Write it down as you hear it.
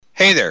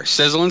Hey there,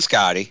 Sizzlin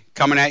Scotty,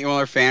 coming at you with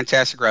another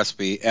fantastic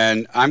recipe,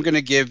 and I'm going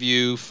to give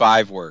you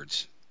 5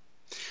 words.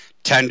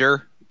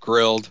 Tender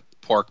grilled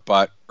pork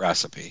butt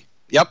recipe.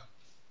 Yep,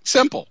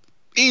 simple,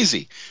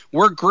 easy.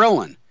 We're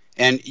grilling,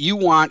 and you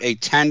want a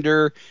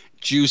tender,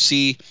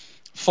 juicy,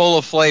 full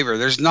of flavor.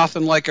 There's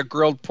nothing like a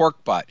grilled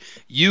pork butt.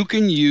 You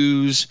can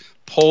use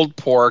pulled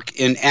pork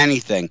in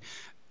anything.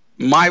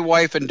 My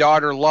wife and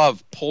daughter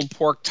love pulled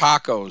pork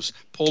tacos,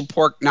 pulled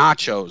pork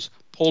nachos,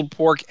 pulled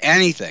pork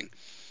anything.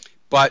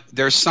 But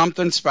there's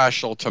something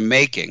special to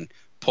making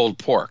pulled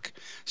pork.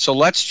 So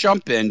let's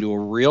jump into a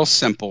real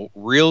simple,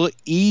 real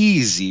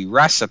easy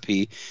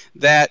recipe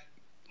that,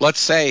 let's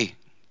say,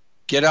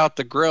 get out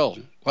the grill.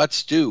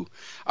 Let's do.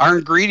 Our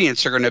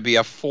ingredients are going to be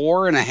a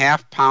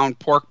 4.5 pound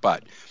pork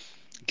butt.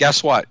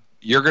 Guess what?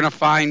 You're going to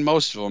find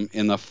most of them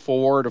in the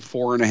 4 to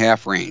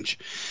 4.5 range.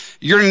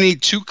 You're going to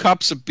need 2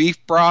 cups of beef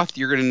broth.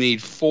 You're going to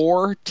need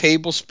 4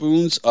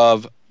 tablespoons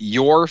of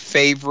your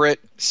favorite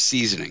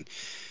seasoning.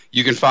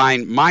 You can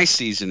find my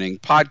seasoning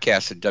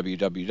podcast at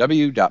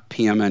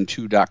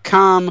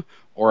www.pmn2.com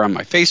or on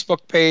my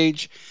Facebook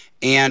page,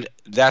 and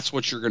that's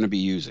what you're going to be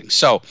using.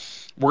 So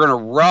we're going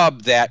to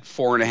rub that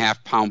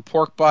 4.5 pound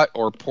pork butt,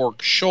 or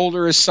pork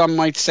shoulder as some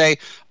might say,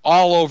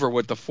 all over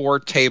with the 4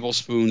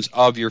 tablespoons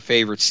of your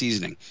favorite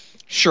seasoning.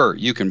 Sure,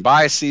 you can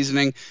buy a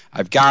seasoning.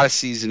 I've got a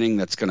seasoning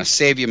that's going to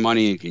save you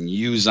money you can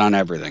use on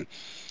everything.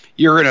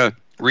 You're going to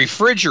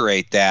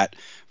refrigerate that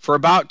for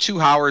about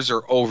 2 hours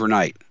or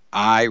overnight.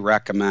 I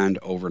recommend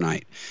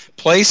overnight.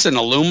 Place an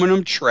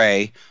aluminum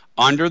tray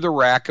under the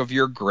rack of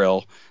your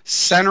grill.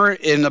 Center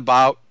it in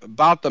about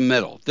the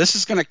middle. This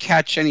is going to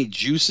catch any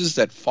juices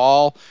that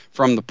fall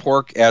from the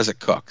pork as it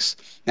cooks.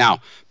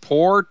 Now,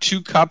 pour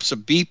 2 cups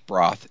of beef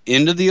broth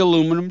into the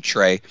aluminum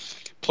tray.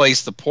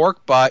 Place the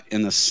pork butt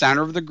in the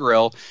center of the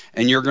grill,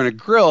 and you're going to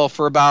grill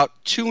for about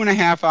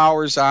 2.5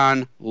 hours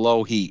on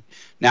low heat.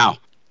 Now,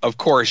 of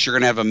course, you're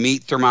going to have a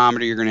meat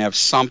thermometer. You're going to have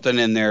something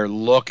in there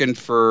looking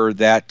for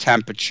that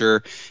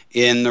temperature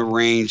in the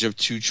range of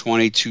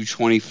 220,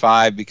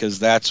 225, because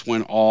that's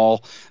when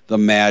all the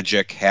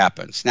magic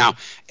happens. Now,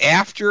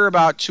 after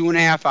about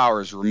 2.5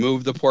 hours,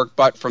 remove the pork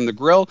butt from the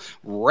grill,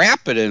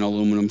 wrap it in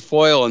aluminum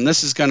foil, and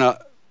this is going to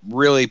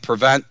really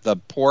prevent the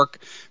pork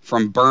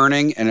from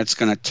burning, and it's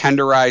going to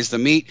tenderize the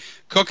meat.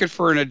 Cook it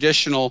for an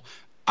additional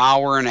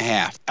hour and a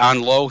half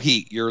on low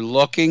heat. You're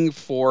looking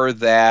for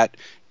that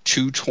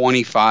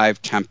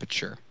 225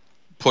 temperature.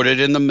 Put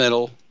it in the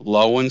middle,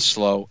 low and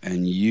slow,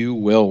 and you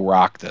will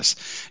rock this.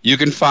 You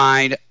can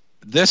find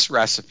this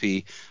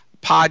recipe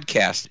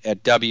podcast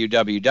at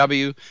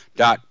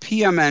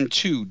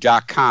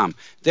www.pmn2.com.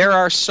 There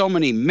are so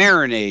many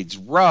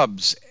marinades,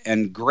 rubs,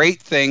 and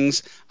great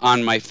things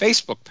on my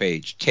Facebook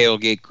page,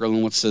 Tailgate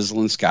Grilling with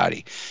Sizzlin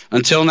Scotty.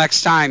 Until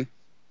next time,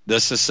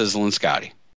 this is Sizzlin Scotty.